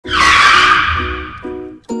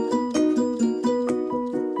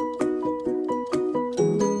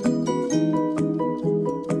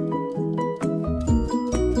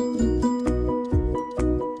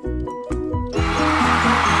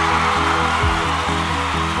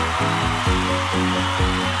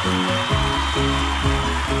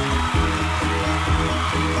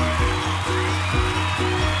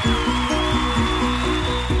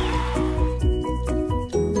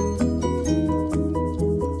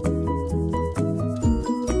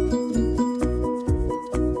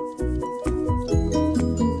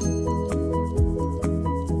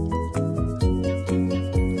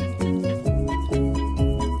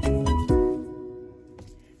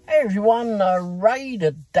Hooray,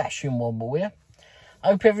 the dashing Womble here.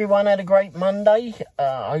 Hope everyone had a great Monday.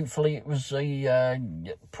 Hopefully it was a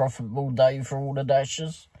profitable day for all the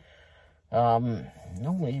dashers.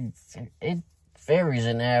 Normally it varies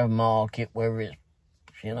in our market, whether it's,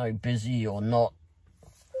 you know, busy or not,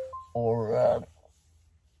 or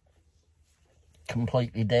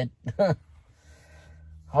completely dead.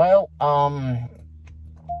 Well, I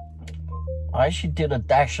actually did a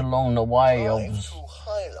dash along the way. I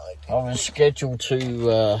was scheduled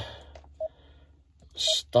to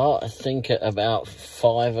start, I think, at about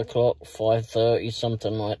 5 o'clock, 5:30,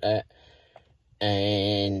 something like that.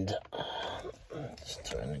 And let's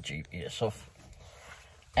turn the GPS off.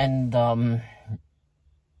 And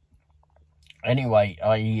anyway,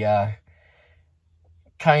 I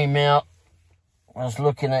came out. I was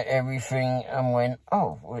looking at everything and went,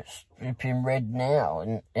 oh, well, it's flipping red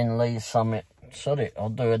now in Lee's Summit. Sod it, I'll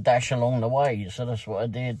do a dash along the way. So that's what I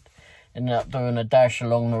did. Ended up doing a dash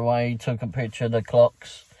along the way, took a picture of the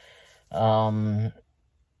clocks, and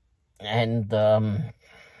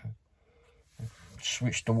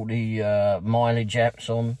switched all the mileage apps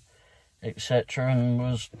on, etc., and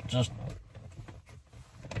was just...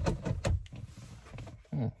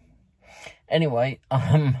 Anyway,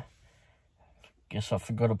 guess I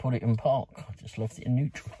forgot to put it in park. I just left it in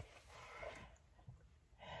neutral.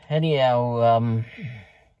 Anyhow,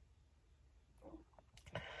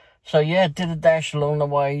 so yeah, did a dash along the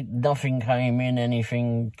way. Nothing came in,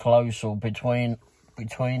 anything close or between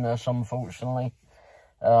us, unfortunately.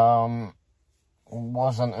 Wasn't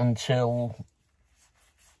until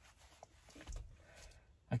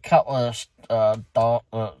a couple of dark,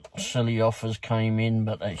 silly offers came in,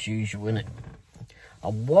 but that's usual, innit? I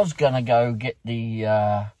was gonna go get the.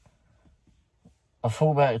 I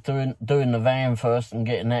thought about doing the van first and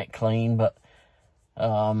getting that clean, but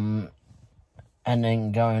and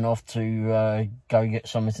then going off to go get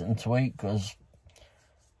something to eat, because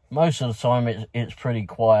most of the time it's pretty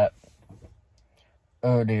quiet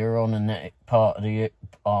earlier on in that part of the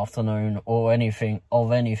afternoon, or anything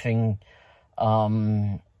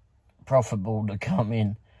profitable to come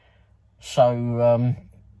in. So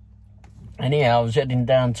anyhow, I was heading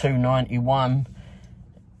down 291,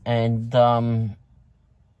 and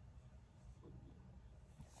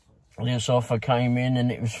this offer came in,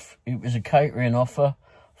 and it was a catering offer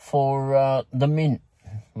for the Mint.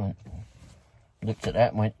 Looked at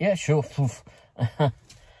that and went, yeah, sure.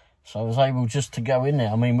 So I was able just to go in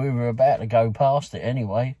there. I mean, we were about to go past it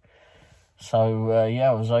anyway. So yeah,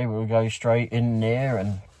 I was able to go straight in there,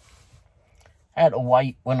 and had to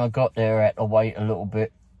wait. When I got there, I had to wait a little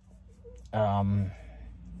bit.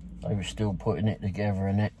 They were still putting it together,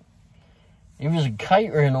 and it was a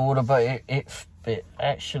catering order, but it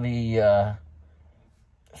actually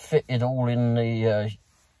fitted all in the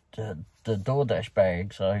DoorDash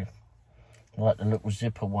bag. So, like the little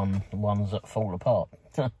zipper one, the ones that fall apart,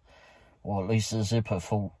 or at least the zipper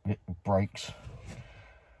breaks.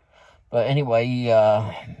 But anyway,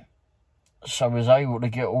 so I was able to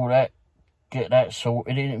get that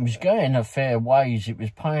sorted in. It was going a fair ways. It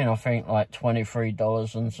was paying, I think, like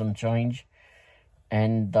 $23 and some change,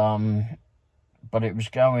 and but it was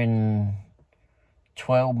going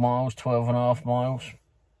 12 miles, 12.5 miles.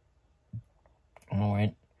 And I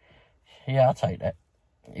went, yeah, I'll take that.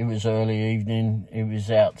 It was early evening. It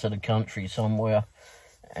was out to the country somewhere,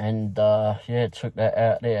 and yeah, took that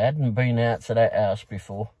out there. I hadn't been out to that house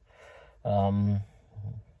before.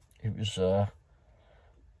 It was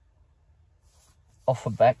off a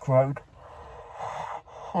back road.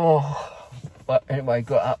 Oh, but anyway,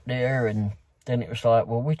 got up there, and then it was like,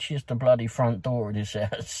 well, which is the bloody front door of this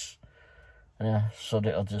house? Yeah, so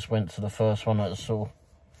I just went to the first one that I saw,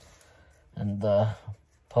 and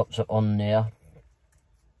popped it on there.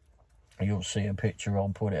 You'll see a picture. I'll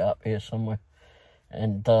put it up here somewhere.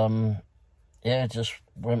 And yeah, just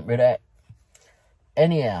went with that.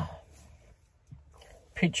 Anyhow,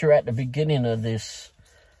 picture at the beginning of this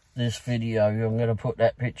video. I'm going to put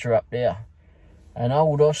that picture up there. An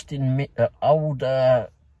old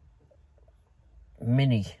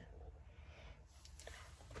Mini.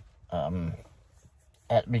 At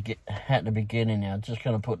the beginning now. Just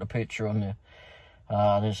going to put the picture on there.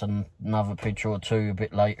 There's another picture or two a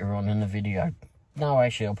bit later on in the video. No,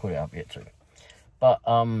 actually, I'll put it up here too. But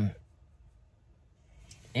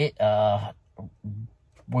we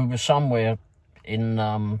were somewhere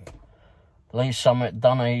in Lee's Summit,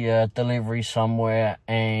 done a delivery somewhere,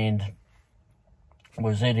 and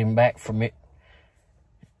was heading back from it.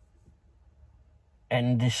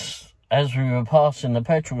 And this, as we were passing the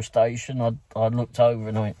petrol station, I looked over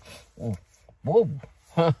and I went, whoa.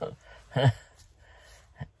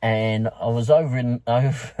 and I was over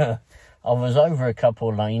I was over a couple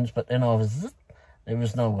of lanes, but then there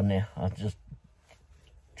was no one there. I just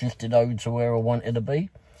drifted over to where I wanted to be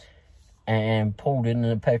and pulled into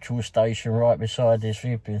the petrol station right beside this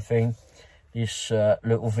flipping thing, this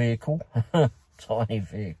little vehicle, tiny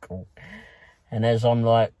vehicle. And as I'm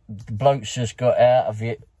like, the bloke's just got out of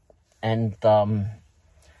it, and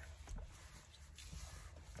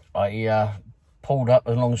I pulled up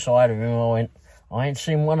alongside of him. I went, I ain't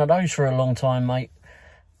seen one of those for a long time, mate.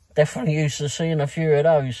 Definitely used to seeing a few of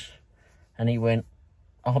those. And he went,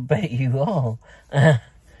 I bet you are.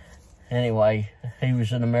 Anyway, he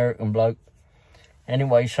was an American bloke.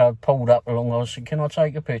 Anyway, so I pulled up along. I said, can I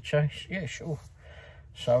take a picture? He said, yeah, sure.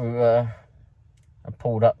 So I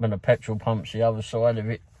pulled up in the petrol pumps the other side of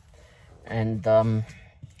it, and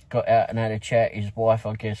got out and had a chat. His wife,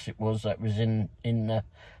 I guess it was, that was in the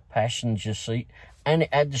passenger seat. And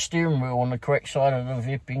it had the steering wheel on the correct side of the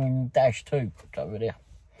flipping dash too, over there.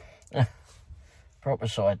 Proper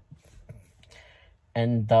side.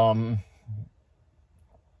 And so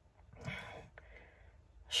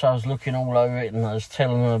I was looking all over it, and I was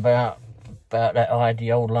telling them about that I had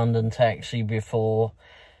the old London taxi before,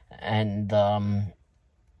 and that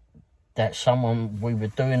we were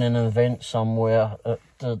doing an event somewhere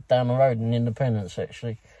down the road in Independence,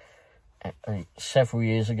 actually, several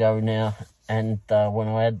years ago now. And when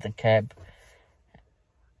I had the cab,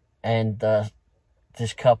 and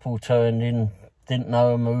this couple turned in, didn't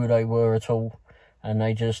know who they were at all, and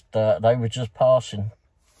they were just passing.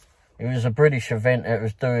 It was a British event that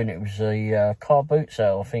was doing. It was a car boot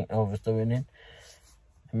sale, I think I was doing it.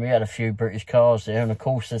 And we had a few British cars there, and of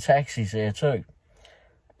course the taxis there too.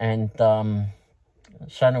 And so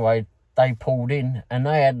anyway, they pulled in, and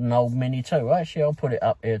they had an old Mini too. Actually, I'll put it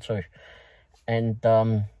up here too. And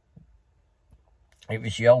it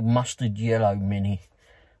was the old mustard yellow Mini,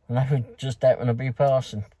 and they were just happened to be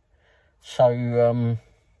passing. So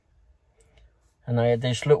and they had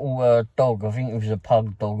this little dog, I think it was a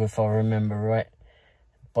pug dog if I remember right,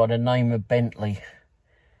 by the name of Bentley.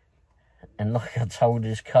 And like I told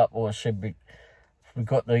this couple, I said, we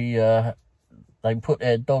got the, they put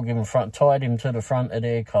their dog in front, tied him to the front of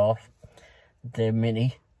their car, their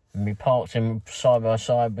Mini, and we parked him side by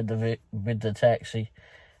side with the taxi,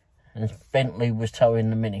 and Bentley was towing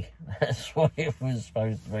the Mini. That's what it was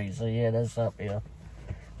supposed to be. So yeah, that's up here.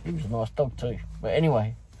 He was a nice dog too. But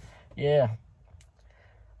anyway, yeah.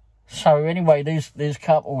 So anyway, this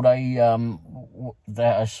couple, they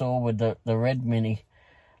that I saw with the red Mini,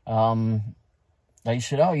 they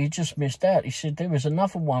said, oh, you just missed out. He said, there was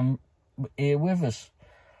another one here with us.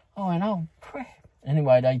 Oh, I know, crap.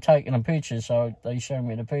 Anyway, they taken a picture, so they showed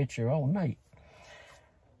me the picture. Oh, neat.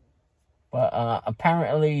 But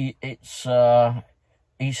apparently it's,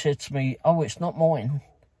 he said to me, oh, it's not mine.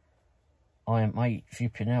 I ain't, mate,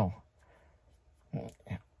 flipping hell.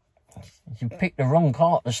 You picked the wrong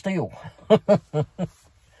car to steal.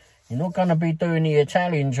 You're not going to be doing the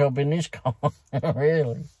Italian job in this car,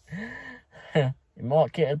 really. You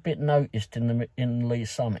might get a bit noticed in Lee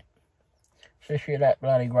Summit. Especially that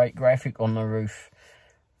bloody great graphic on the roof.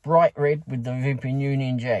 Bright red with the Vipping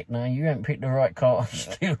Union Jack. No, you haven't picked the right car to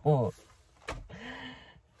steal.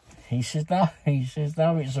 He says, no,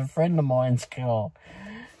 it's a friend of mine's car.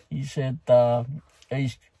 He said,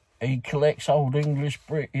 he collects old English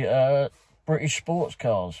British sports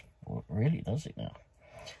cars. Well, really, does it now?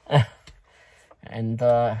 And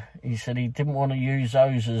he said he didn't want to use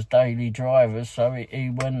those as daily drivers, so he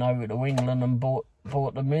went over to England and bought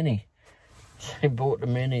the Mini. So he bought the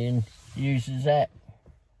Mini and uses that.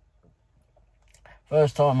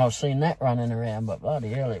 First time I've seen that running around, but bloody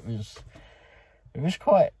hell, it was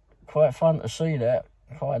quite fun to see that.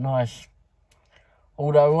 Quite nice.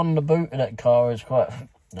 Although on the boot of that car,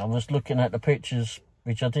 I was looking at the pictures,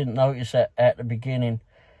 which I didn't notice at the beginning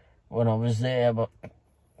when I was there, but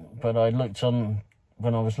I looked on,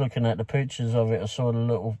 when I was looking at the pictures of it, I saw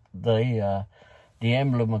the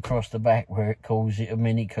emblem across the back where it calls it a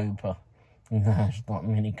Mini Cooper. No, it's not a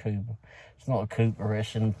Mini Cooper. It's not a Cooper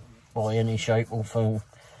S by any shape or form.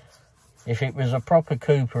 If it was a proper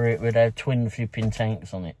Cooper, it would have twin flipping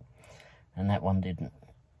tanks on it, and that one didn't.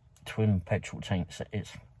 Twin petrol tanks, it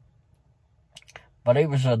is. But it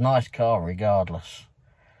was a nice car regardless.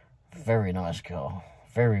 Very nice car.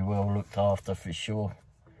 Very well looked after for sure.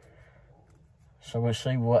 So we'll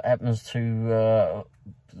see what happens to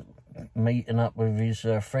meeting up with his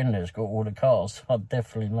friend that's got all the cars. I'd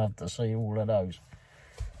definitely love to see all of those.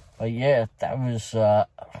 But yeah, that was a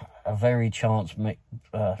very chance time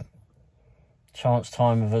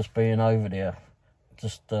of us being over there.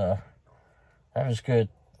 Just, that was good.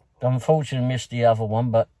 Unfortunately, missed the other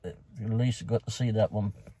one, but at least I got to see that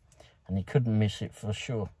one, and he couldn't miss it for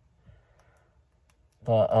sure.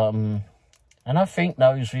 But and I think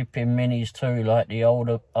those Vipping Minis too, like the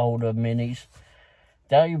older Minis,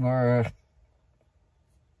 they're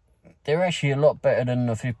actually a lot better than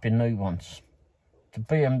the Vipping new ones. The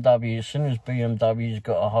BMW, as soon as BMW's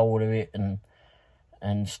got a hold of it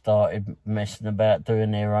and started messing about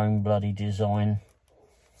doing their own bloody design,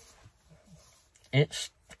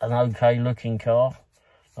 it's an okay looking car,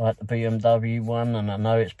 like the BMW one, and I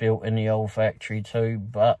know it's built in the old factory too,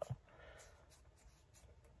 but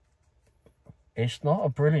it's not a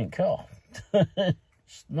brilliant car.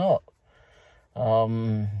 It's not.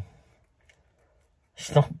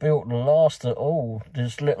 It's not built to last at all.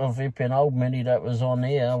 This little Vipping old Mini that was on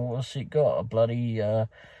here, what's it got? A bloody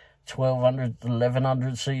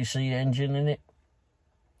 1100cc engine in it.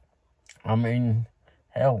 I mean,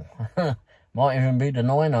 hell, might even be the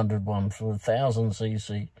 900 one for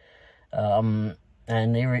 1000cc.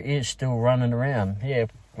 And here it is, still running around. Yeah,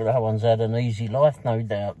 but that one's had an easy life, no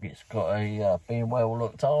doubt. It's got a being well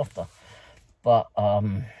looked after, but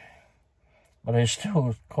there's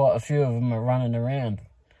still quite a few of them are running around,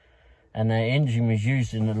 and their engine was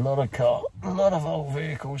used in a lot of old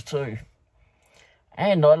vehicles too.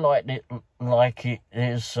 And I liked it like it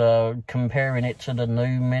is, comparing it to the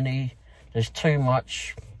new Mini. There's too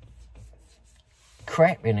much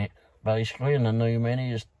crap in it, basically, in the new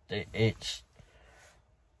Mini.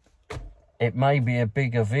 It may be a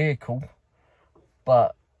bigger vehicle,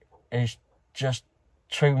 but it's just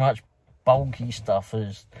too much bulky stuff.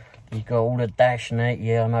 You've got all the dash and that.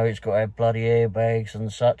 Yeah, I know it's got to have bloody airbags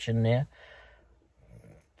and such in there,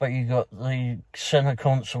 but you got the centre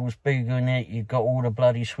consoles bigger in it. You've got all the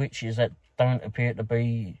bloody switches that don't appear to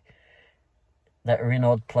be, that are in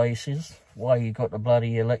odd places. Why you got the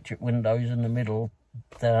bloody electric windows in the middle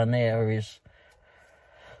down there is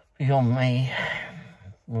beyond me.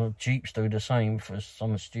 Well, Jeeps do the same for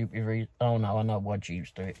some stupid reason. Oh no, I know why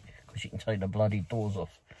Jeeps do it, because you can take the bloody doors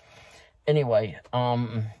off. Anyway,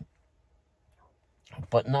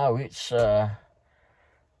 but no, it's I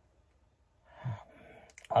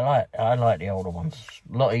like the older ones.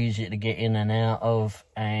 A lot easier to get in and out of,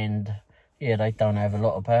 and yeah, they don't have a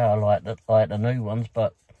lot of power like the new ones,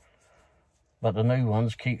 but the new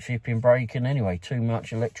ones keep flipping braking anyway. Too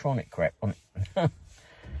much electronic crap on it.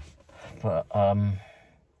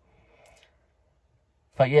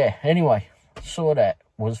 But yeah, anyway, saw that,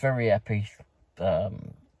 was very happy.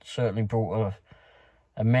 Certainly brought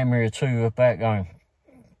a memory or two of back home.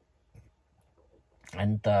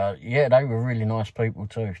 And yeah, they were really nice people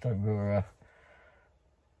too. They were,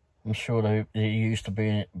 I'm sure they used to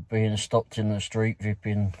being stopped in the street,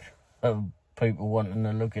 Vipping, people wanting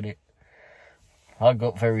to look at it. I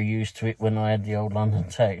got very used to it when I had the old London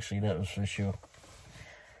taxi, that was for sure.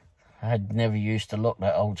 I had never used to lock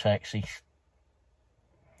that old taxi.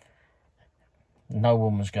 No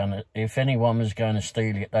one was gonna, if anyone was gonna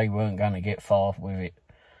steal it, they weren't gonna get far with it.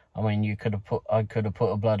 I mean, I could have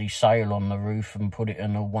put a bloody sail on the roof and put it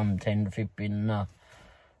in a 110 Vipping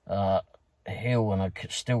hill, and I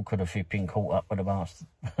still could have Vipping caught up with the bastard.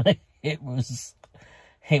 It was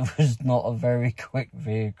not a very quick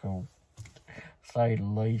vehicle, to say the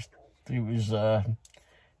least. It was the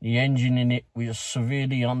engine in it was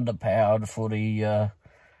severely underpowered for the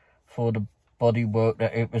bodywork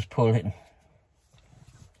that it was pulling.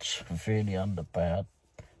 Severely underpowered.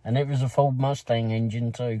 And it was a Ford Mustang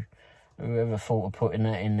engine too. Whoever thought of putting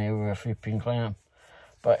that in there were a flipping clown.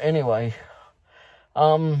 But anyway,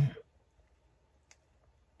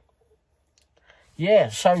 yeah,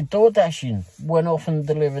 so DoorDashing, went off and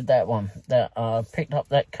delivered that one. That picked up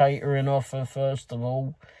that catering offer first of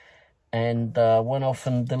all, and went off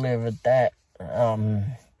and delivered that out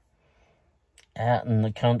in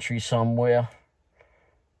the country somewhere,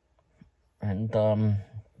 and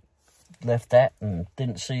left that and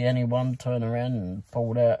didn't see anyone, turn around and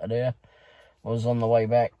pulled out of there. I was on the way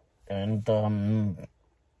back, and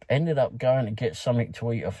ended up going to get something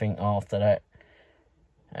to eat, I think, after that,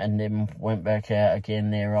 and then went back out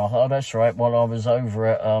again there. Oh, that's right, while I was over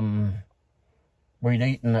at we'd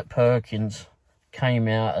eaten at Perkins, came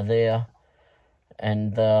out of there,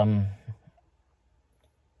 and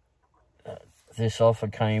this offer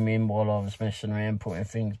came in while I was messing around, putting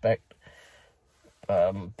things back,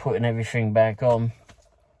 putting everything back on,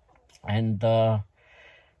 and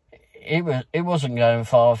it wasn't going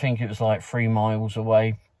far. I think it was like 3 miles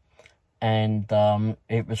away, and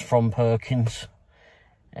it was from Perkins,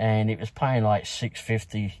 and it was paying like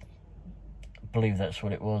 $6.50, I believe that's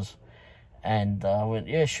what it was. And I went,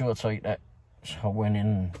 yeah, sure, I'll take that. So I went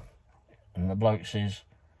in, and the bloke says,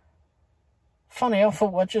 funny, I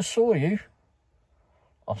thought I just saw you.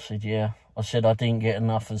 I said, yeah. I said, I didn't get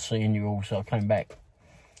enough of seeing you all, so I came back.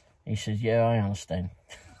 He said, yeah, I understand.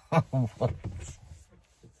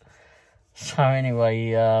 So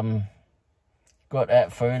anyway, got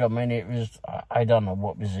that food. I mean, it was, I don't know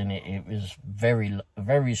what was in it. It was very,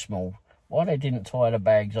 very small. Why they didn't tie the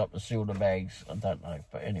bags up to seal the bags, I don't know.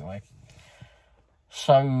 But anyway.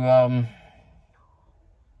 So,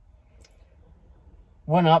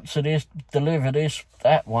 went up to this, delivered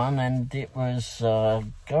that one, and it was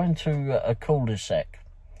going to a cul-de-sac.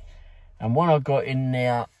 And when I got in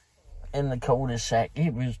there, in the cul-de-sac,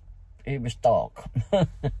 it was dark.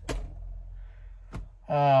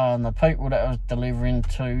 And the people that I was delivering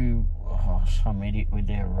to, oh, some idiot with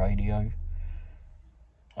their radio.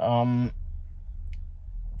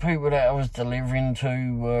 People that I was delivering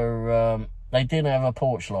to were, they didn't have a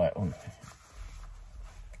porch light on.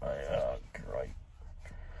 Great.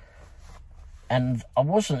 And I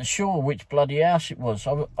wasn't sure which bloody house it was.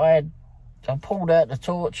 I pulled out the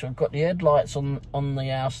torch. I've got the headlights on the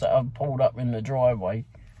house that I pulled up in the driveway,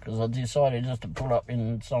 because I decided just to pull up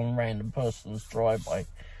in some random person's driveway.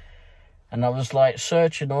 And I was like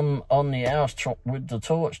searching on the house with the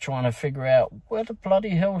torch, trying to figure out where the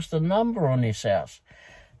bloody hell's the number on this house.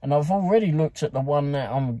 And I've already looked at the one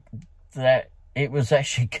that it was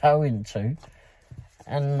actually going to.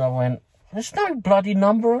 And I went, there's no bloody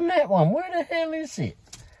number on that one. Where the hell is it?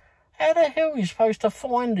 How the hell are you supposed to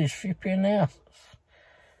find this flipping house?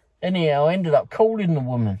 Anyhow, I ended up calling the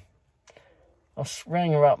woman. I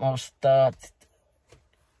rang her up and I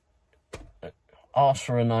asked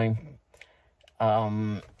for her name.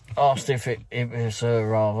 Asked if it was her,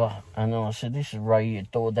 rather. And then I said, this is Ray, a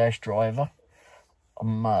DoorDash driver.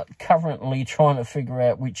 I'm currently trying to figure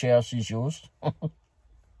out which house is yours.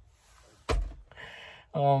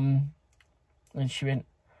 And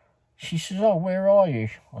she says, oh, where are you?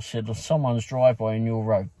 I said, someone's driveway in your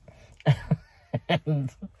road. And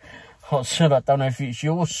I said, I don't know if it's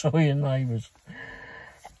yours or your neighbour's.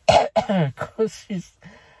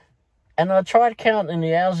 And I tried counting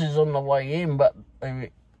the houses on the way in, but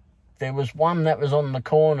there was one that was on the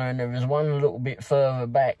corner, and there was one a little bit further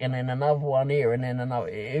back, and then another one here, and then another.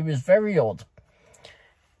 It was very odd.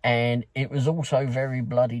 And it was also very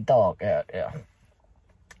bloody dark out there.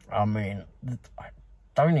 I mean, I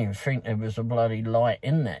don't even think there was a bloody light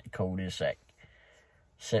in that cul-de-sac,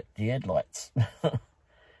 except the headlights.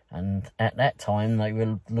 And at that time, they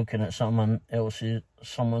were looking at someone's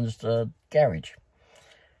garage,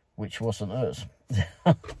 which wasn't hers.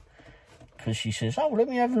 Because she says, oh, let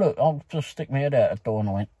me have a look. I'll just stick my head out the door. And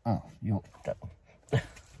I went, oh, you're that one.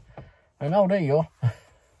 And oh, there you are.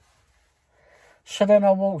 So then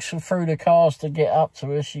I walked through the cars to get up to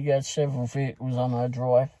her. She had several vehicles on her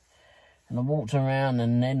drive. And I walked around,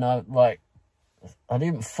 and then I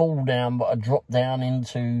didn't fall down, but I dropped down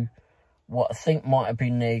into what I think might have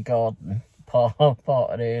been their garden, part of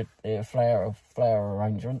their flower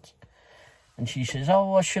arrangements. And she says,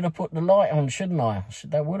 oh, I should have put the light on, shouldn't I? I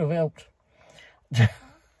said, that would have helped.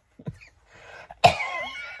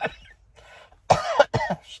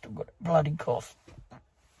 Still got a bloody cough.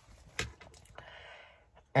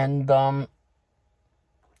 And,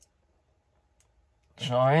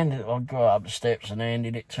 so I got up the steps and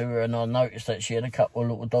handed it to her, and I noticed that she had a couple of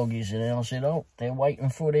little doggies in there. I said, oh, they're waiting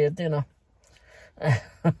for their dinner.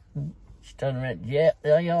 She turned around, yeah,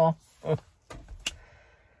 there you are.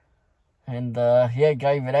 And, yeah,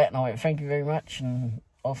 gave her that, and I went, thank you very much, and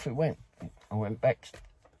off it went. I went back,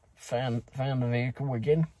 found the vehicle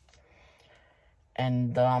again,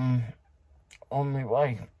 and, on my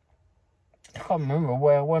way. I can't remember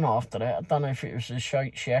where I went after that. I don't know if it was the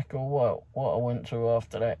Shake Shack or what I went to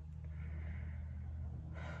after that.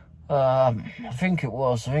 I think it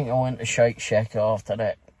was. I think I went to Shake Shack after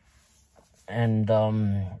that. And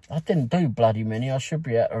I didn't do bloody many. I should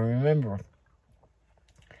be able to remember them.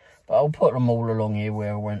 But I'll put them all along here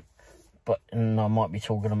where I went. And I might be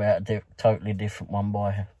talking about a totally different one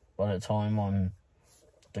by the time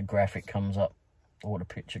the graphic comes up or the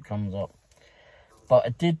picture comes up. But I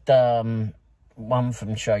did one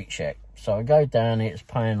from Shake Shack. So I go down, it's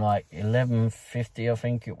paying like $11.50, I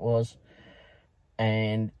think it was.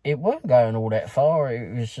 And it wasn't going all that far.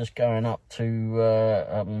 It was just going up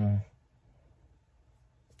to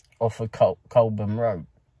off of Colburn Road.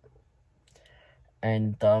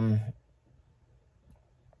 And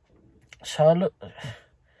so I looked,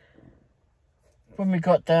 when we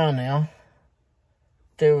got down there,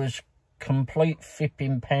 there was complete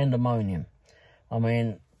flipping pandemonium. I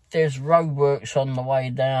mean, there's roadworks on the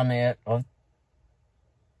way down there.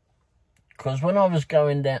 Because when I was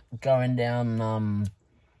going down,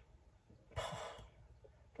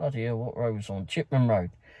 bloody hell, what road was on? Chipman Road.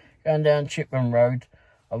 Going down Chipman Road,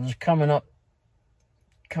 I was coming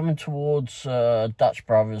towards Dutch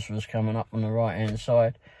Brothers, was coming up on the right hand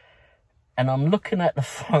side, and I'm looking at the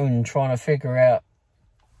phone trying to figure out,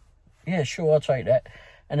 yeah, sure, I'll take that.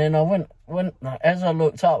 And then I went as I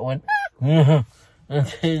looked up, I went, and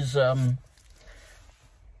there's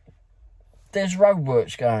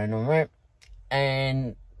roadworks going on, right?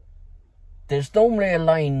 And there's normally a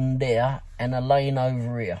lane there and a lane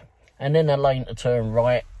over here, and then a lane to turn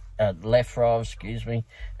right, left rather, excuse me,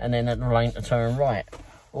 and then a lane to turn right.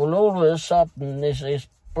 Well, all of a sudden, there's this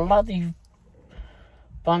bloody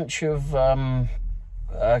bunch of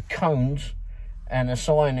cones and a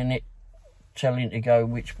sign in it telling to go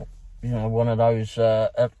which, you know, one of those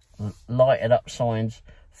lighted up signs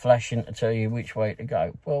flashing to tell you which way to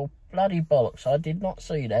go. Well, bloody bollocks, I did not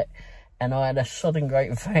see that, and I had a sudden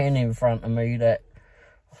great van in front of me that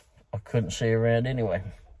I couldn't see around anyway.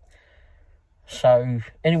 So,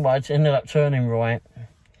 anyway, it ended up turning right,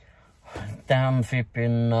 down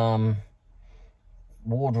flipping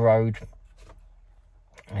Ward Road,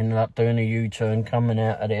 ended up doing a U-turn, coming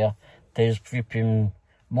out of there. There's flipping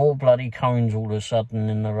more bloody cones all of a sudden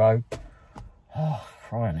in the road. Oh,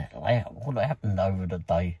 crying out loud, what happened over the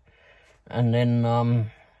day? And then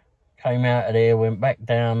came out of there, went back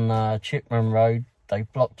down Chipman Road. They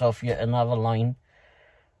blocked off yet another lane,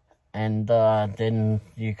 and then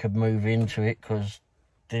you could move into it because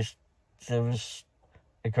there was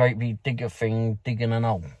a great big digger thing digging an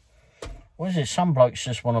hole. What is it? Some blokes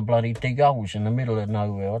just want to bloody dig holes in the middle of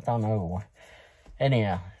nowhere. I don't know why.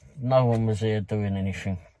 Anyhow, no one was there doing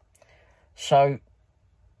anything. So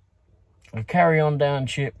I carry on down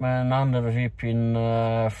Chipman under the flipping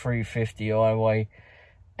 350 highway,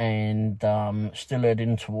 and still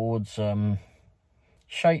heading towards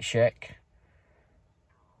Shake Shack.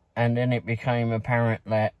 And then it became apparent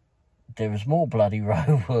that there was more bloody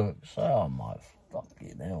roadworks. Oh my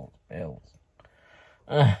fucking hell, bells.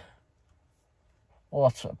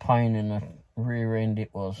 What a pain in the rear end it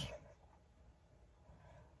was.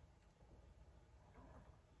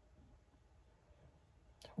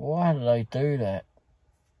 Why do they do that?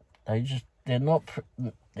 They're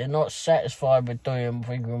not satisfied with doing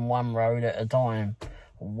figuring one road at a time,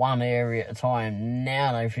 one area at a time.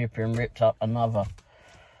 Now they've flipping ripped up another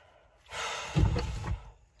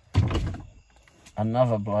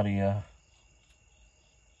bloody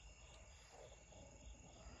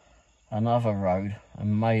another road,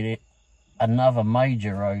 and made it another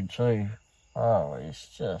major road too. Oh, it's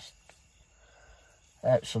just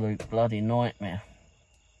absolute bloody nightmare.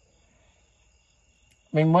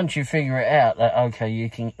 I mean, once you figure it out that, okay, you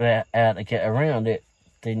can figure out how to get around it,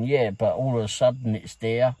 then yeah, but all of a sudden it's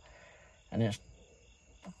there, and it's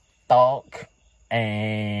dark,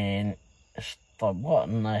 and it's like, what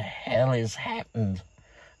in the hell has happened?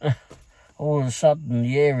 All of a sudden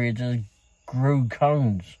the area just grew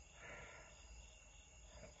cones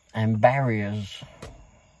and barriers.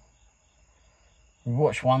 We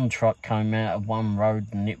watched one truck come out of one road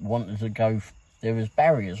and it wanted to go, there was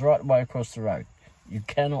barriers right the way across the road. You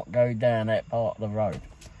cannot go down that part of the road.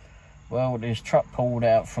 Well, this truck pulled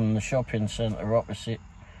out from the shopping centre opposite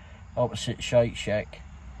Shake Shack,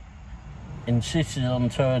 insisted on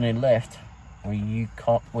turning left.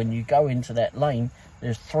 When you go into that lane,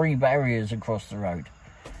 there's 3 barriers across the road.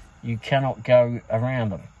 You cannot go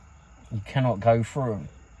around them. You cannot go through them.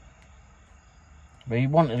 But he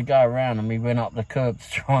wanted to go around them. He went up the curb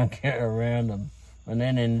to try and get around them, and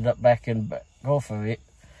then ended up backing back off of it,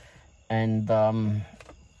 and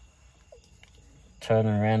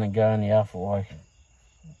turning around and going the other way.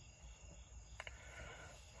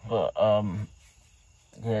 But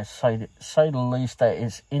yeah, say the least, that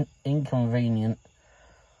is inconvenient.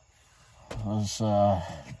 Was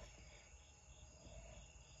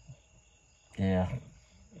yeah.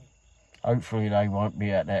 Hopefully they won't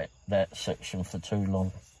be at that section for too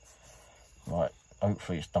long. Like,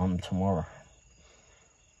 hopefully it's done tomorrow.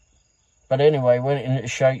 But anyway, went into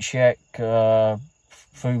Shake Shack.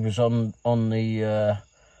 Food was on the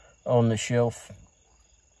shelf,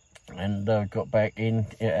 and got back in.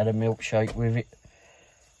 It had a milkshake with it,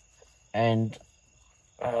 and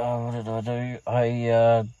what did I do?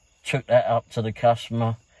 I took that up to the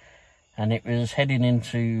customer, and it was heading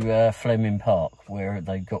into Fleming Park, where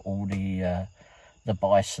they got all the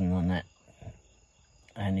bison and that,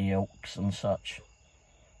 and the elks and such,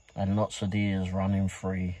 and lots of deers running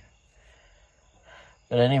free.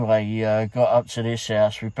 But anyway, got up to this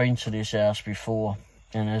house. We've been to this house before,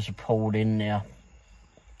 and as I pulled in there,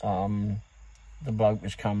 the bloke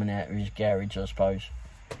was coming out of his garage, I suppose,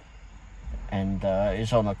 and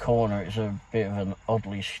it's on a corner. It's a bit of an odd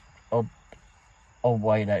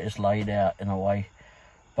way that it's laid out in a way.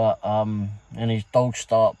 But and his dogs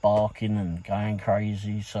start barking and going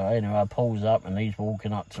crazy. So anyway, I pulls up and he's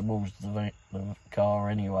walking up towards the car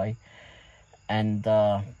anyway, and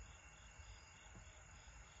then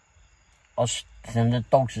the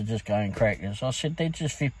dogs are just going crackers. I said, they're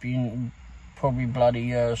just flipping probably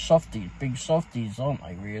bloody softies, big softies, aren't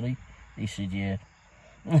they really? He said, yeah.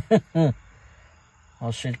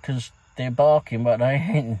 I said, because they're barking, but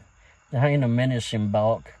they ain't a menacing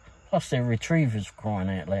bark. Plus they're retrievers, crying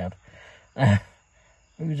out loud.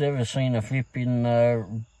 Who's ever seen a flipping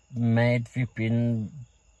mad flipping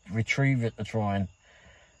retriever to try and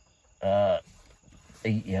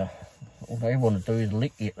eat you? All they want to do is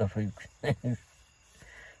lick you at the food.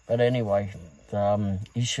 But anyway,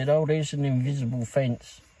 he said, oh, there's an invisible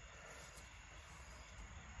fence.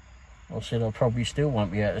 I said, I probably still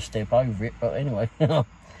won't be able to step over it, but anyway.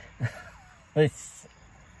 It's,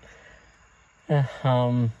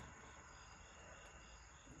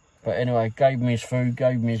 but anyway, gave him his food,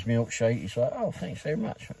 gave him his milkshake. He's like, oh, thanks very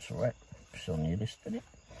much. That's all right. It's on your list, isn't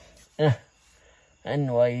it?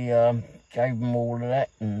 Anyway, gave him all of that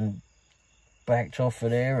and backed off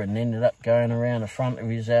of there and ended up going around the front of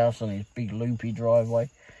his house on his big loopy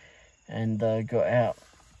driveway and got out.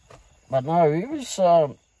 But no, it was,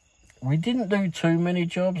 we didn't do too many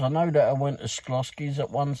jobs. I know that I went to Skloski's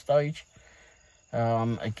at one stage.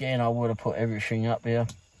 Again, I would have put everything up here.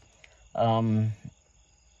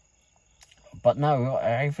 But no,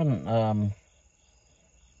 I haven't,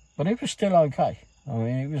 but it was still okay. I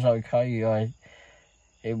mean, it was okay.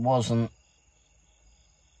 It wasn't,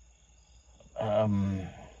 a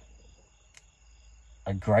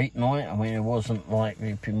great night. I mean, it wasn't like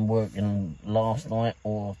we've been working last night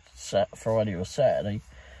or Friday or Saturday,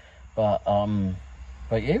 but yeah,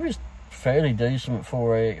 it was fairly decent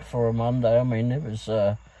for a Monday. I mean, there was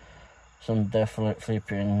some definite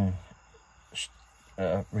flipping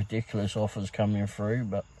ridiculous offers coming through,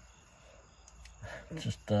 but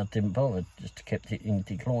just didn't bother. Just kept it in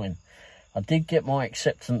decline. I did get my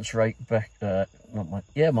acceptance rate back.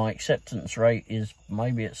 My acceptance rate is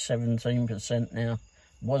maybe at 17% now. It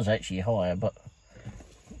was actually higher, but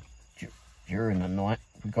during the night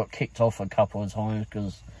we got kicked off a couple of times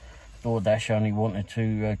because DoorDash only wanted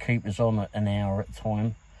to keep us on an hour at a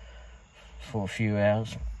time for a few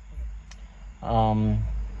hours.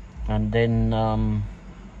 And then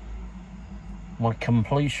my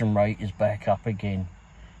completion rate is back up again.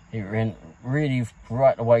 It went really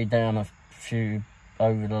right the way down a few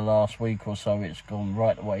over the last week or so. It's gone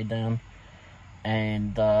right the way down,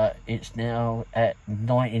 and it's now at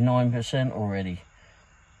 99% already,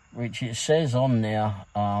 which it says on there,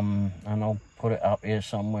 and I'll put it up here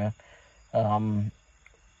somewhere.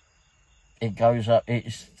 It goes up.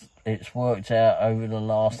 It's worked out over the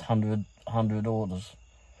last 100 orders.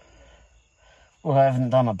 Well, I haven't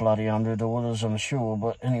done a bloody 100 orders, I'm sure,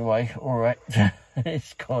 but anyway, all right.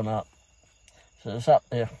 It's gone up. So it's up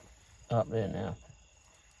there now.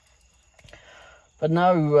 But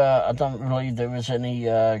no, I don't believe there was any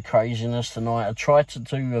craziness tonight. I tried to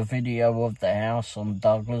do a video of the house on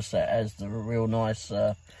Douglas that has the real nice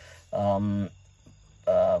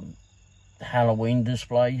Halloween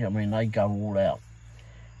display. I mean, they go all out.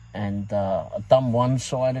 And I've done one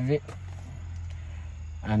side of it.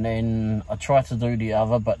 And then I tried to do the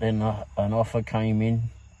other, but then an offer came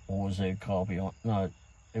in. Or was there a car behind? No,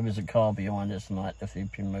 it was a car behind us tonight if you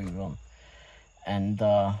can move on. And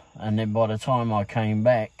then by the time I came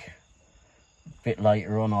back, a bit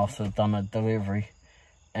later on after I'd done a delivery,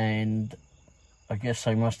 and I guess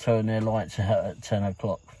they must turn their lights out at 10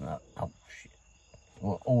 o'clock. No, oh, shit.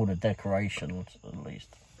 Well, all the decorations, at least.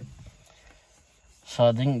 So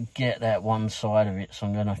I didn't get that one side of it, so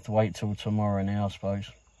I'm going to have to wait till tomorrow now, I suppose.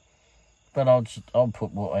 But I'll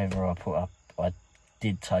put whatever I put up. I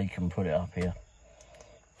did take and put it up here.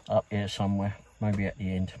 Up here somewhere, maybe at the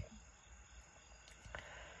end.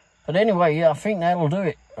 But anyway, yeah, I think that'll do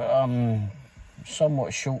it.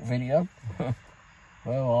 Somewhat short video.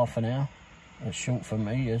 Well, half an hour. That's short for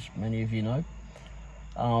me, as many of you know.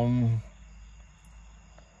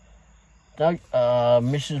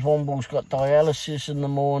 Mrs. Womble's got dialysis in the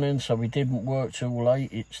morning, so we didn't work till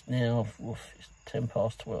late. It's now it's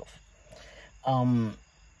 12:10.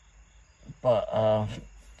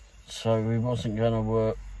 So we wasn't going to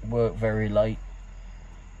work very late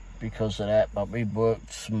because of that, but we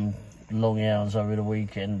worked some long hours over the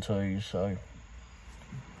weekend too, so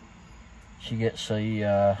she gets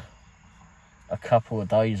a couple of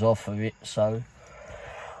days off of it, so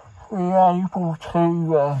we're able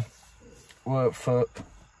to work for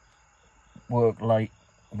work late,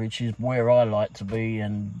 which is where I like to be,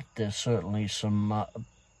 and there's certainly some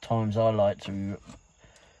times I like to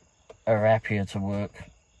are happier to work,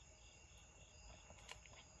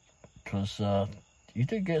 because you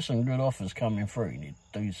do get some good offers coming through, and you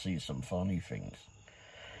do see some funny things.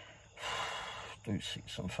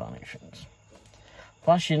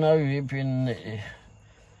 Plus, you know, you've been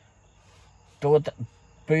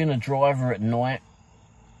being a driver at night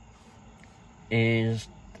is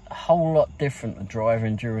a whole lot different to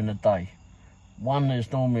driving during the day. One,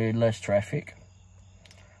 there's normally less traffic,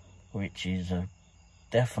 which is a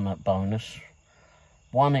definite bonus.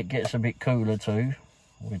 One, it gets a bit cooler too,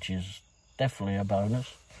 which is definitely a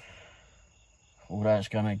bonus. Although it's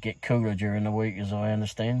going to get cooler during the week, as I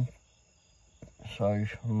understand. So I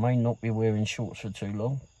may not be wearing shorts for too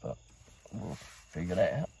long, but we'll figure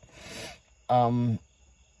that out.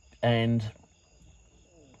 And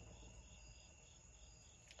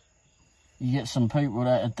you get some people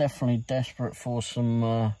that are definitely desperate for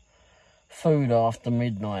some food after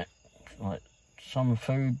midnight. Like, some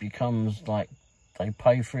food becomes like, they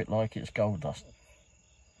pay for it like it's gold dust.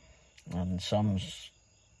 And some's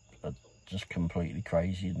are just completely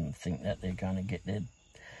crazy and think that they're going to get their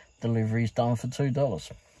deliveries done for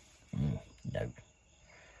 $2. No.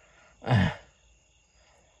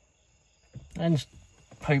 And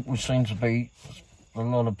people seem to be, a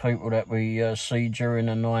lot of people that we see during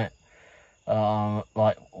the night,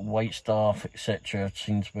 like wait staff, etc.,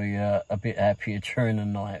 seem to be a bit happier during the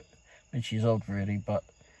night, which is odd really, but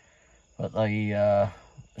they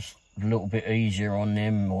it's a little bit easier on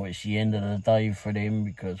them, or it's the end of the day for them,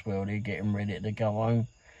 because, well, they're getting ready to go home,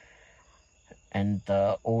 and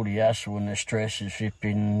all the hassle and the stress has just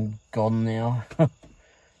been gone now.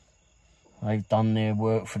 They've done their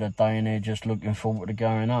work for the day and they're just looking forward to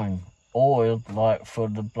going home. Or, like for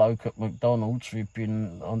the bloke at McDonald's, we've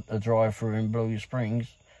been on the drive-through in Blue Springs,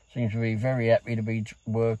 seems to be very happy to be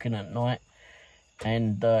working at night.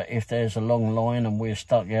 And if there's a long line and we're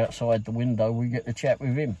stuck outside the window, we get to chat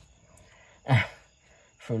with him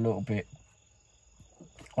for a little bit,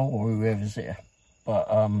 or whoever's there. But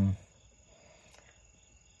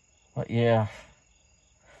yeah,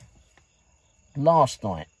 last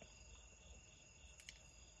night,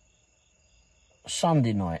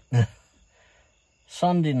 Sunday night,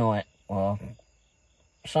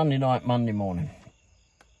 Monday morning.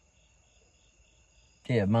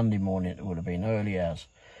 Yeah, Monday morning it would have been, early hours.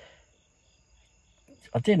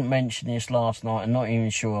 I didn't mention this last night, I'm not even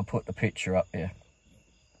sure I put the picture up here.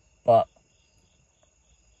 But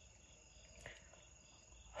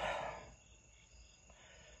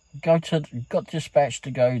got dispatched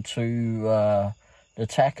to go to the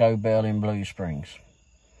Taco Bell in Blue Springs.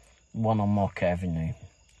 One on Mock Avenue,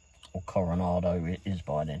 or Coronado it is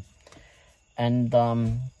by then. And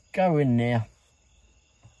go in there,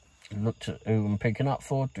 looked at who I'm picking up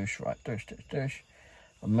for, dush. I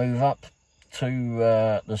move up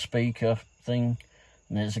to the speaker thing,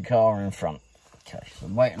 and there's a car in front. Okay, so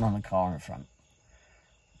I'm waiting on the car in front.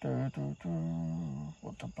 What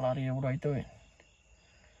the bloody hell are they doing?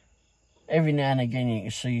 Every now and again you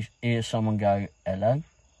can hear someone go, hello.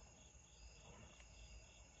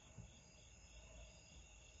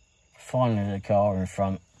 Finally the car in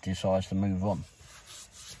front decides to move on.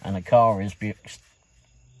 And the car is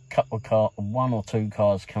one or two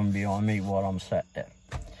cars come behind me while I'm sat there.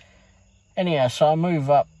 Anyhow, so I move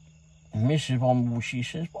up. Mrs. Womble, she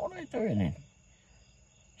says, what are they doing then?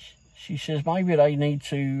 She says, maybe they need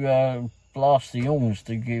to blast the horns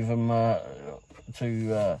to give them,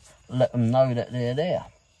 to let them know that they're there.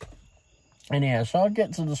 Anyhow, so I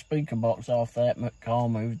get to the speaker box after that car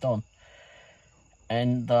moved on.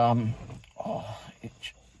 And, no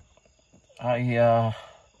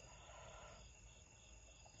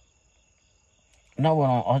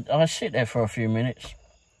one, I sit there for a few minutes.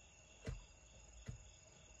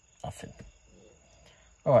 Nothing.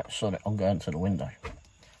 Alright, sorry, I'm going to the window.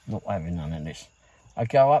 Not having none of this. I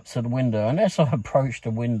go up to the window, and as I approached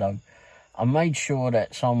the window, I made sure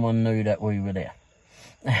that someone knew that we were there.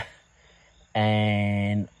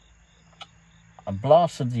 And I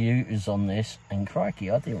blasted the hooters on this, and crikey,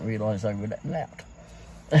 I didn't realise they were that loud.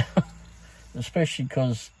 Especially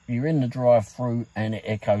because you're in the drive-through and it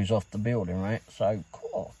echoes off the building, right? So,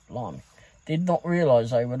 cool, blimey. Did not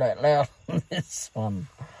realise they were that loud on this one.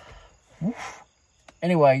 Oof.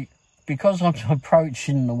 Anyway, because I'm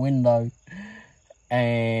approaching the window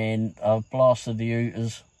and I've blasted the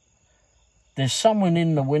hooters, there's someone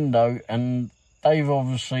in the window, and they've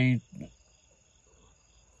obviously...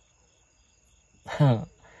 they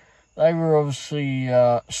were obviously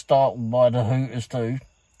startled by the hooters too.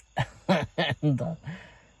 And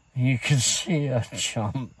You can see her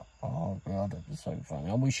jump. Oh God, it was so funny.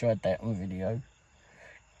 I wish I had that on video.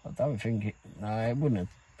 I don't think it, no, it wouldn't have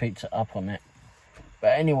picked it up on that.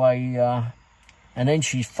 But anyway, and then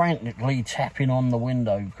she's frantically tapping on the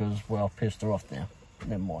window because, well, I pissed her off now.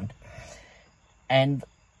 Never mind. And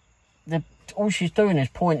all she's doing is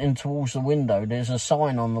pointing towards the window. There's a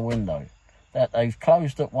sign on the window that they've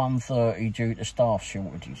closed at 1:30 due to staff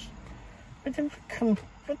shortages. What do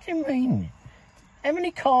you mean? How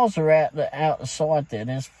many cars are outside there?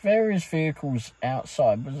 There's various vehicles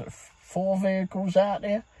outside. Was it 4 vehicles out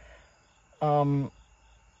there?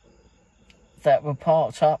 That were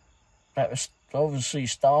parked up. That was obviously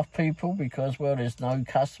staff people because, well, there's no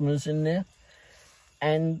customers in there.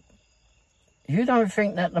 And you don't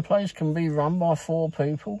think that the place can be run by 4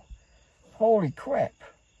 people? Holy crap.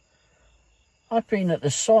 I've been at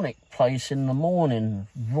the Sonic place in the morning,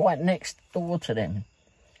 right next door to them.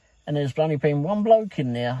 And there's only been one bloke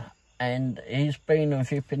in there, and he's been and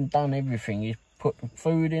flipping done everything. He's put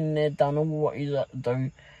food in there, done all what he's had to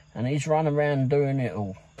do, and he's run around doing it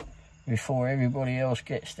all before everybody else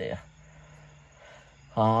gets there.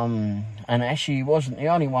 And actually he wasn't the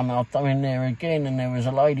only one. I've done in there again, and there was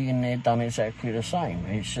a lady in there done exactly the same.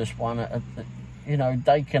 It's just one, you know,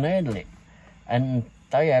 they can handle it. And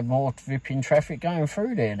they had more flipping traffic going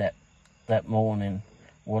through there that morning,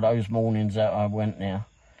 or those mornings that I went there.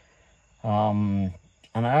 And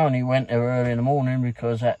I only went there early in the morning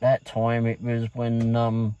because at that time it was when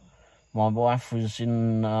my wife was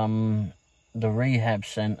in the rehab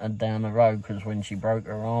centre down the road, because when she broke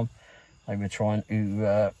her arm, they were trying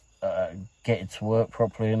to get it to work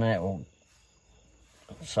properly and that, or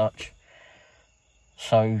such.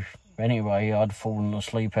 So anyway, I'd fallen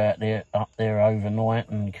asleep up there overnight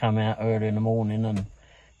and come out early in the morning and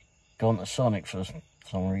gone to Sonic for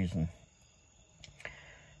some reason.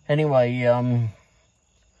 Anyway,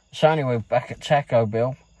 so anyway, back at Taco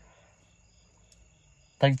Bell,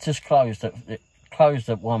 they've just closed at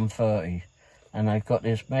 1:30, and they've got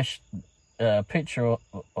this picture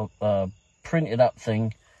of printed up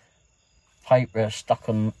thing, paper stuck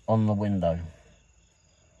on the window.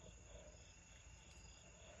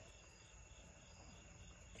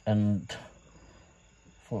 And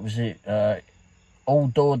what was it? All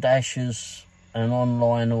DoorDashers and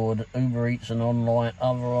online order, Uber Eats and other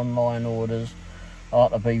online orders are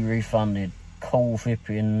to be refunded. Call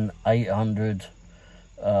flipping 800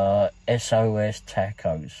 SOS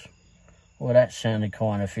tacos. Well, that sounded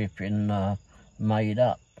kind of flipping made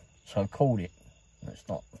up, so I called it. It's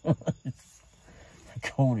not. I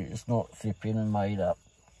called it. It's not flipping made up.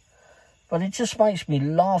 But it just makes me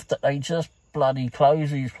laugh that they just bloody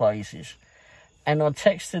close these places. And I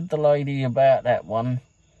texted the lady about that one,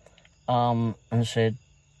 and said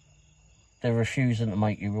they're refusing to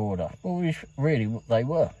make your order. Well, really, they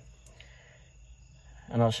were.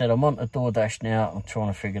 And I said, I'm on to DoorDash now. I'm trying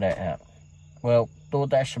to figure that out. Well,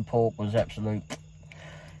 DoorDash support was absolute.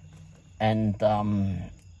 And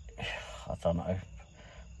I don't know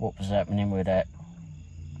what was happening with that.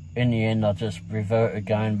 In the end, I just reverted,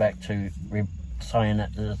 going back to saying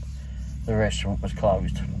that the restaurant was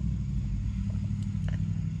closed.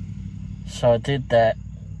 So I did that,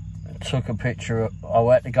 took a picture. I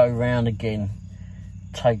had to go round again,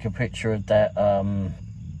 take a picture of that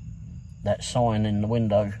that sign in the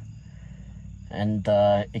window, and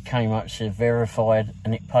it came up, said verified,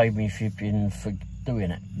 and it paid me for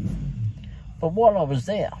doing it. But while I was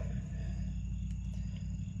there,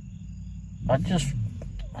 I just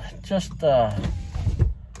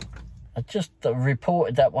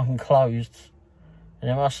reported that one closed, and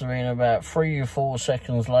it must have been about 3 or 4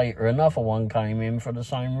 seconds later another one came in for the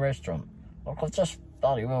same restaurant. Like, I just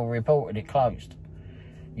bloody well reported it closed.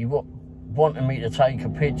 You wanted me to take a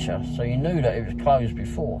picture, so you knew that it was closed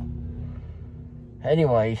before.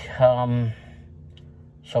 Anyway, so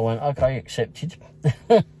I went, okay, accepted.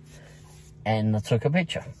 And I took a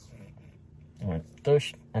picture. I went,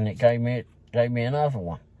 dush, and it gave me another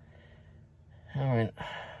one. I went,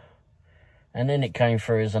 and then it came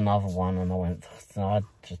through as another one, and I went, no, I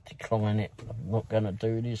just decline it. I'm not going to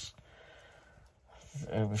do this.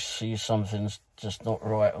 I see something's just not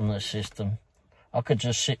right on the system. I could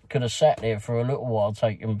have sat there for a little while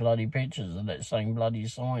taking bloody pictures of that same bloody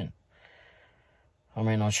sign. I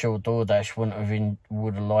mean, I'm sure DoorDash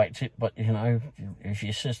would have liked it, but, you know, if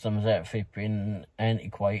your system's out flipping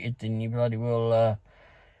antiquated, then you bloody well,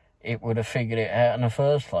 it would have figured it out in the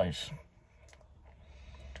first place.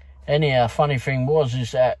 Anyhow, funny thing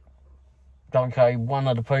is that, okay, one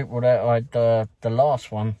of the people that I had, the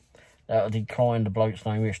last one, that I declined, the bloke's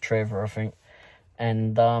name was Trevor, I think,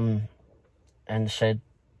 and said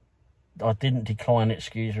I didn't decline it,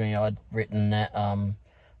 excuse me. I'd written that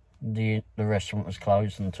the restaurant was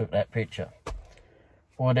closed and took that picture.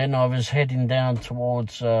 Well, then I was heading down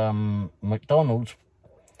towards McDonald's,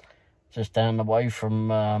 just down the way from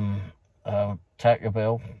Taco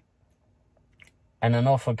Bell, and an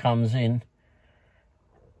offer comes in,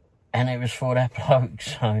 and it was for that bloke.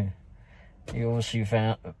 So he obviously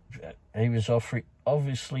found he was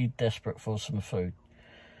obviously desperate for some food,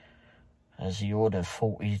 as he ordered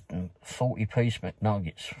 40 piece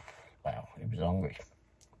McNuggets. Wow, he was hungry.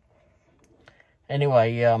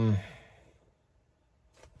 Anyway,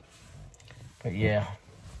 but yeah,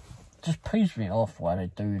 just pees me off why they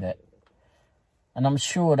do that. And I'm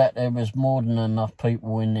sure that there was more than enough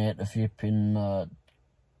people in there to flipping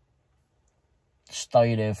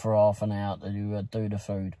stay there for half an hour to do the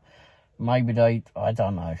food. Maybe I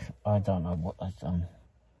don't know what they've done.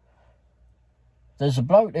 There's a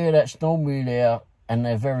bloke there that's normally there, and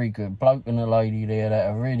they're very good. Bloke and a lady there that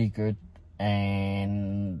are really good,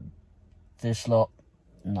 and this lot,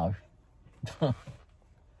 no.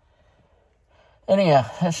 Anyhow,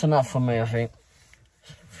 that's enough for me, I think.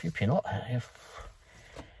 Flipping hot out here.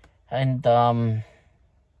 And,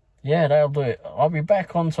 yeah, that'll do it. I'll be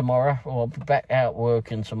back on tomorrow, or I'll be back out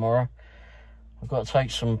working tomorrow. I've got to take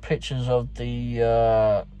some pictures of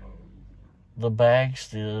the bags,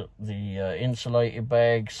 the insulated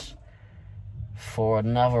bags, for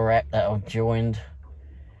another app that I've joined.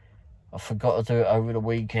 I forgot to do it over the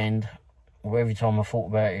weekend. Well, every time I thought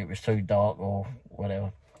about it, it was too dark or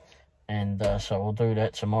whatever. And so I'll do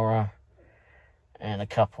that tomorrow, and a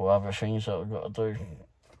couple other things that I've got to do.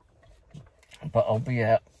 But I'll be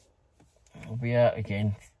out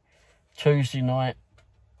again Tuesday night.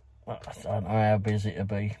 I don't know how busy it'll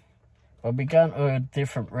be. I'll be going to a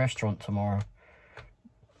different restaurant tomorrow.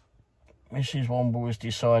 Mrs. Womble has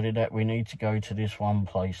decided that we need to go to this one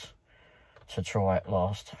place to try it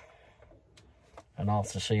last. And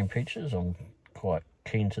after seeing pictures, I'm quite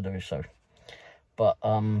keen to do so. But,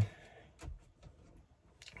 so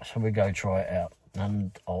we go try it out,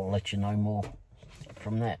 and I'll let you know more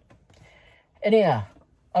from that. Anyhow,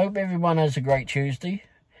 I hope everyone has a great Tuesday.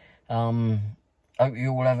 Hope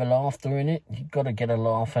you all have a laugh doing it. You've got to get a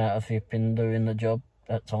laugh out of flipping doing the job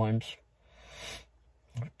at times.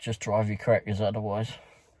 Just drive you crackers otherwise.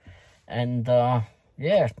 And,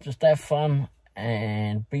 yeah, just have fun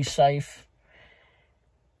and be safe.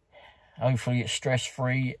 Hopefully it's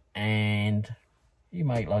stress-free and you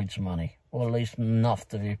make loads of money. Or at least enough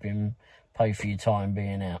to flipping pay for your time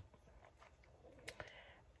being out.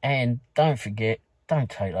 And don't forget, don't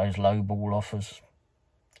take those lowball offers.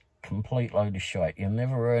 Complete load of shit. You'll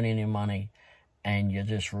never earn any money, and you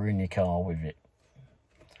just ruin your car with it.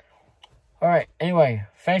 Alright, anyway,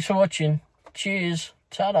 thanks for watching. Cheers.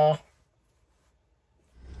 Ta-da.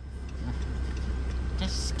 The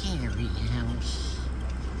scary house.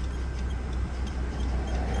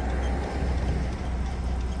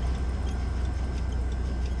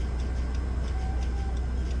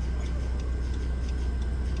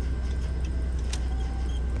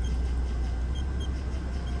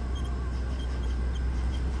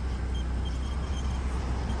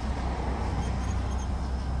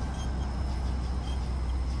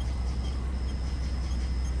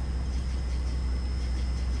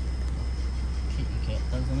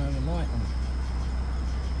 Doesn't have a light on it.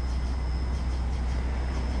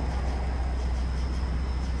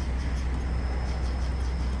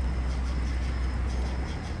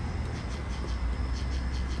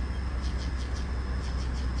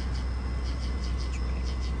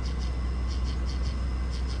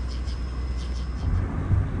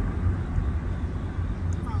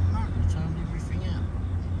 Turned everything out.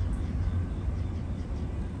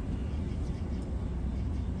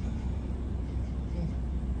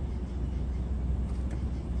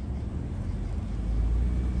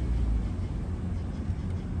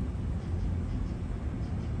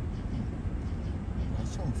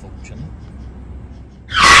 Unfortunate.